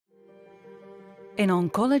In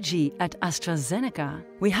oncology at AstraZeneca,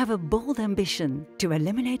 we have a bold ambition to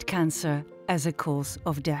eliminate cancer as a cause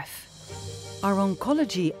of death. Our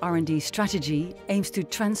Oncology R&D strategy aims to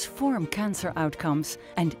transform cancer outcomes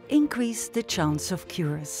and increase the chance of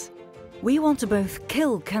cures. We want to both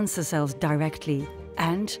kill cancer cells directly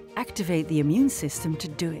and activate the immune system to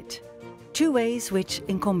do it. Two ways which,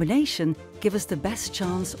 in combination, give us the best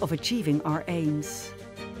chance of achieving our aims.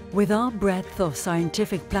 With our breadth of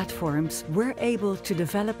scientific platforms, we're able to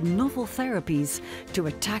develop novel therapies to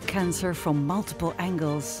attack cancer from multiple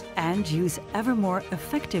angles and use ever more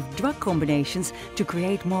effective drug combinations to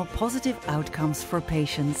create more positive outcomes for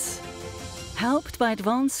patients. Helped by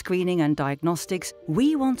advanced screening and diagnostics,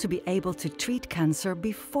 we want to be able to treat cancer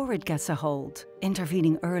before it gets a hold,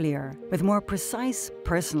 intervening earlier with more precise,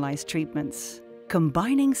 personalized treatments.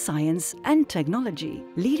 Combining science and technology,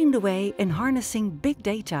 leading the way in harnessing big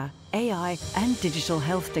data, AI and digital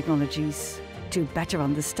health technologies to better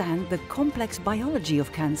understand the complex biology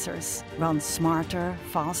of cancers, run smarter,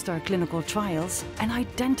 faster clinical trials and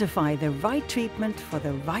identify the right treatment for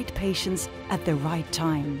the right patients at the right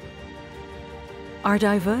time. Our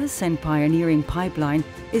diverse and pioneering pipeline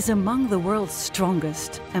is among the world's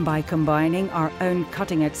strongest, and by combining our own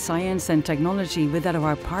cutting-edge science and technology with that of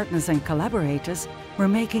our partners and collaborators, we're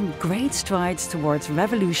making great strides towards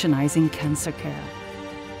revolutionizing cancer care.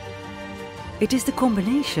 It is the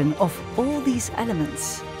combination of all these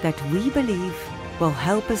elements that we believe will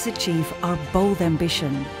help us achieve our bold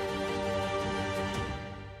ambition: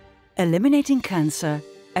 eliminating cancer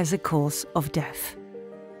as a cause of death.